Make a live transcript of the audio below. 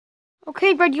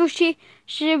Okay, Red Yoshi,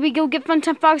 should we go get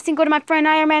Funtime Foxy and go to my friend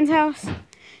Iron Man's house?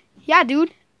 Yeah,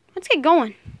 dude. Let's get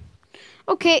going.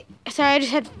 Okay, sorry, I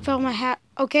just had to fill my hat.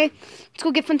 Okay, let's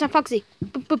go get Funtime Foxy.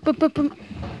 Boop, boop, boop, boop, boop.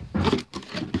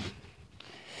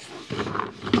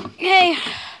 Hey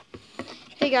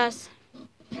guys.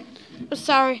 Oh,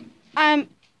 sorry.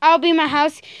 I'll be in my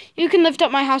house. You can lift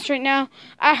up my house right now.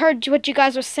 I heard what you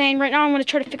guys were saying. Right now, I'm gonna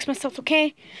try to fix myself.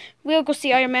 Okay, we'll go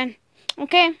see Iron Man.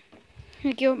 Okay.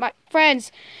 Thank you, my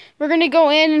friends. We're gonna go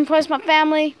in and plus my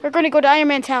family. We're gonna go to Iron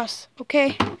Man's house.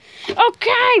 Okay.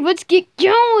 Okay, let's get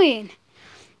going.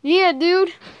 Yeah,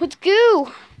 dude. Let's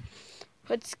go.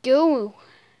 Let's go.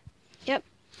 Yep.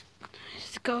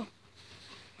 Let's go.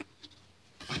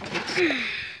 I'm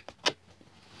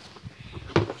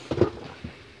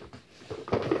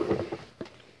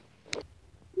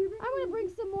gonna bring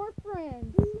some more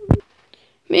friends.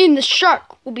 Me and the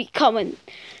shark will be coming.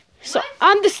 So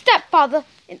I'm the stepfather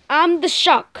and I'm the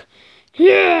shark.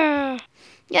 Yeah.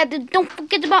 Yeah, dude, don't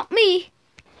forget about me.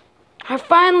 I'm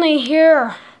finally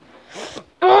here.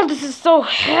 Oh, this is so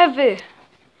heavy.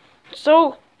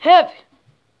 So heavy.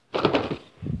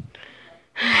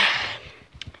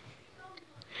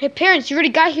 Hey, parents, you already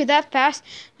got here that fast.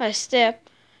 My step,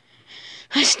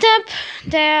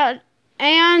 dad,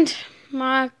 and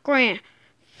my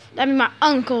my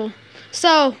uncle.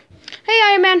 So, hey,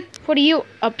 Iron Man, what are you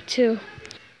up to?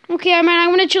 Okay, Iron Man, I'm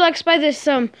gonna chillax by this,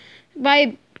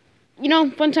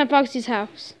 Funtime Foxy's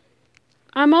house.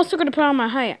 I'm also gonna put on my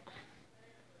hat.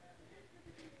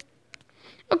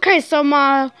 Okay, so,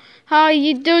 Mario, how are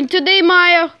you doing today,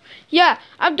 Mario? Yeah,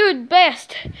 I'm doing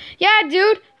best. Yeah,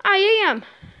 dude, I am.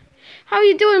 How are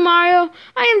you doing, Mario?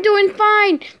 I am doing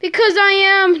fine, because I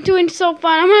am doing so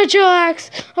fine. I'm gonna chillax.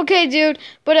 Okay, dude,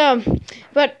 but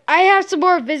I have some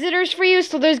more visitors for you,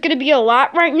 so there's gonna be a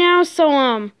lot right now,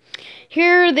 so,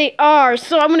 here they are.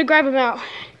 So I'm gonna grab them out.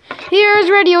 Here's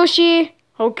Red Yoshi.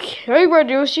 Okay, Red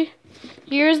Yoshi.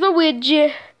 Here's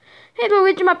Luigi. Hey,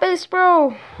 Luigi, my best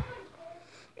bro.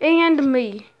 And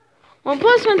me. Well,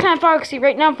 plus Funtime Foxy.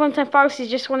 Right now, Funtime Foxy's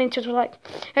just wanting to like,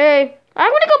 hey, I'm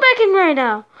gonna go back in right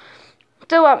now.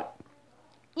 So,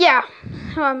 yeah.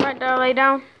 I'm right there, lay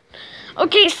down.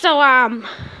 Okay, so, Iron Man,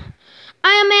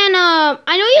 I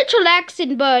know you're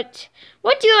chillaxing, but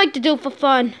what do you like to do for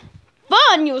fun?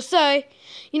 Fun, you'll say.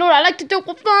 You know what I like to do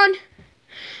for fun?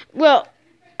 Well,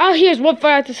 here's what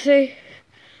I have to say.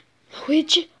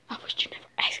 Luigi, I wish you never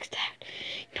asked that.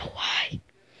 You know why?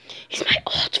 He's my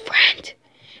old friend.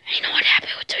 And you know what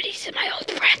happened with him? He's my old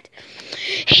friend.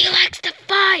 He likes to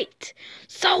fight.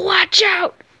 So watch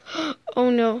out. Oh,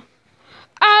 no.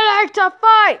 I like to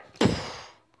fight.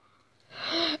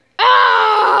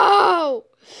 Oh!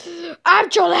 I'm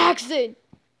chillaxing.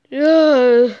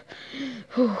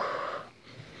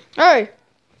 Hey,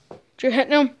 did you hit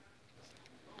him?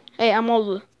 Hey, I'm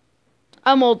older.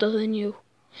 I'm older than you.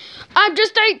 I'm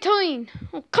just 18.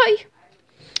 Okay,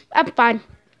 I'm fine.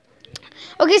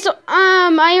 Okay, so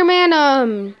Iron Man,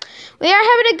 we are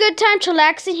having a good time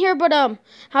chillaxing here, but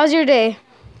how's your day?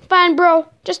 Fine, bro.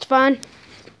 Just fine.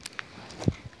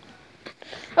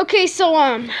 Okay, so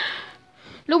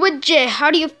Luigi,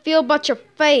 how do you feel about your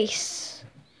face?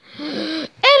 It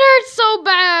hurts so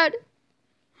bad.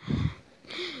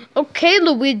 Okay,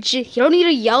 Luigi, you don't need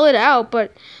to yell it out,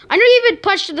 but I know you've been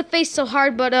punched in the face so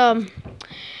hard, but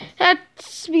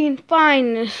that's being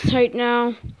fine right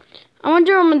now. I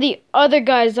wonder where the other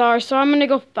guys are, so I'm gonna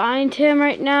go find him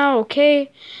right now,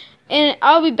 okay? And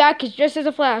I'll be back just as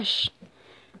a flash.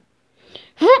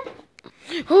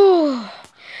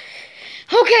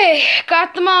 Okay,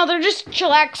 got them all. They're just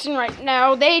chillaxing right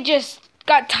now. They just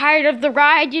got tired of the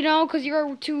ride, you know, because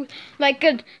you're too,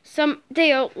 some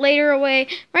day later away.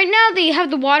 Right now, they have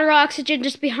the water oxygen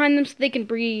just behind them so they can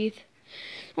breathe.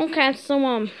 Okay, so,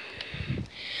 Iron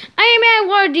Man,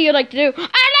 what do you like to do? I like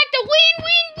to win,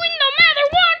 no matter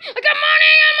what. I got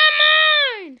money on my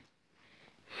mind.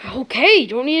 Okay,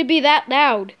 don't need to be that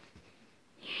loud.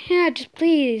 Yeah, just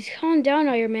please, calm down,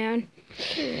 Iron Man.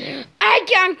 I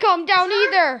can't calm down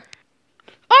either.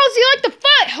 Oh, so you like to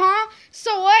fight, huh?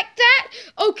 So like that?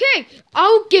 Okay,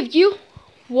 I'll give you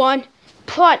one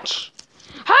punch.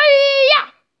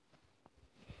 Hiya!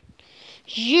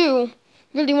 You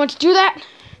really want to do that?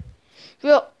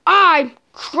 Well, I'm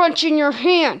crunching your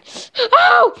hand.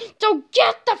 Oh, so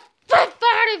get the fuck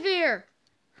out of here.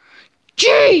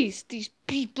 Jeez, these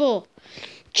people.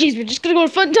 Jeez, we're just gonna go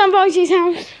to Funtime Foxy's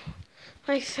house.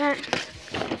 Like that.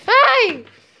 Hey!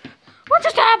 What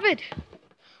just happened?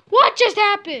 What just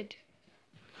happened?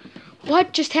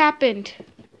 What just happened?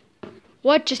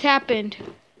 What just happened?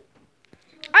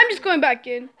 I'm just going back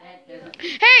in.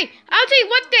 Hey, I'll tell you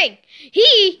one thing.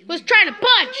 He was trying to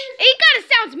punch. He kind of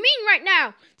sounds mean right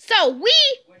now. So we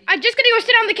are just going to go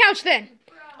sit on the couch then.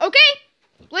 Okay?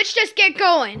 Let's just get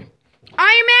going.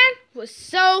 Iron Man was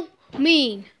so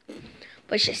mean.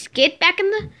 Let's just get back in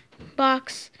the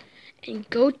box and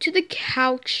go to the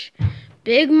couch.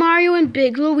 Big Mario and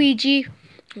Big Luigi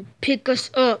will pick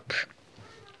us up.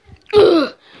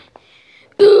 Ugh.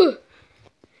 Ugh.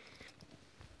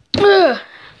 Ugh.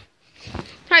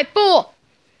 Hey, fool.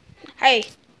 Hey.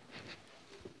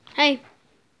 Hey.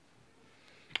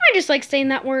 I just like saying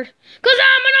that word. 'Cause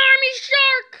I'm an army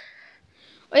shark.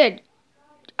 Wait,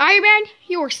 Iron Man,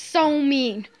 you are so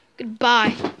mean.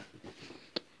 Goodbye.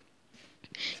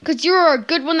 'Cause you are a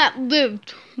good one that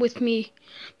lived with me.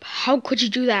 How could you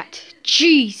do that?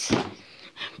 Jeez.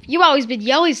 You've always been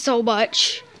yelling so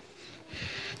much.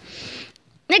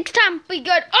 Next time, be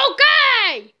good.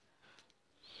 Okay!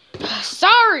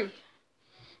 Sorry.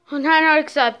 Not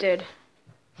accepted.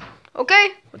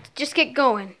 Okay, let's just get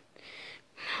going.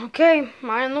 Okay,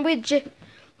 Mario and Luigi,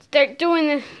 start doing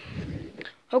this.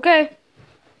 Okay.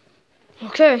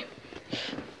 Okay.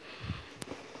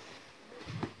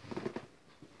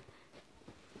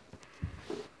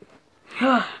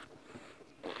 Ah,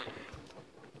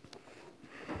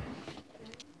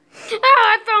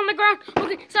 I fell on the ground.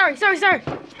 Okay, sorry.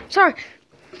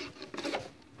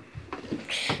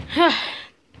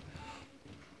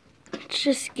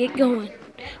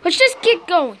 Let's just get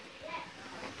going.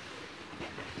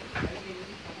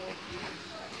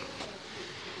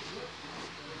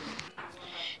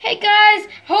 Hey guys,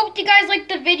 hope you guys liked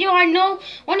the video. I know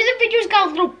one of the videos got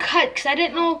a little cut because I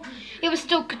didn't know it was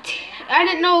still. I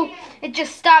didn't know it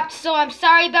just stopped, so I'm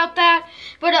sorry about that.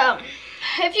 But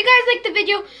if you guys liked the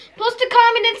video, post a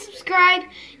comment and subscribe,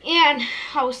 and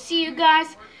I will see you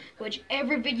guys in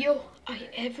whichever video I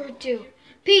ever do.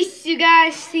 Peace, you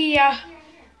guys. See ya.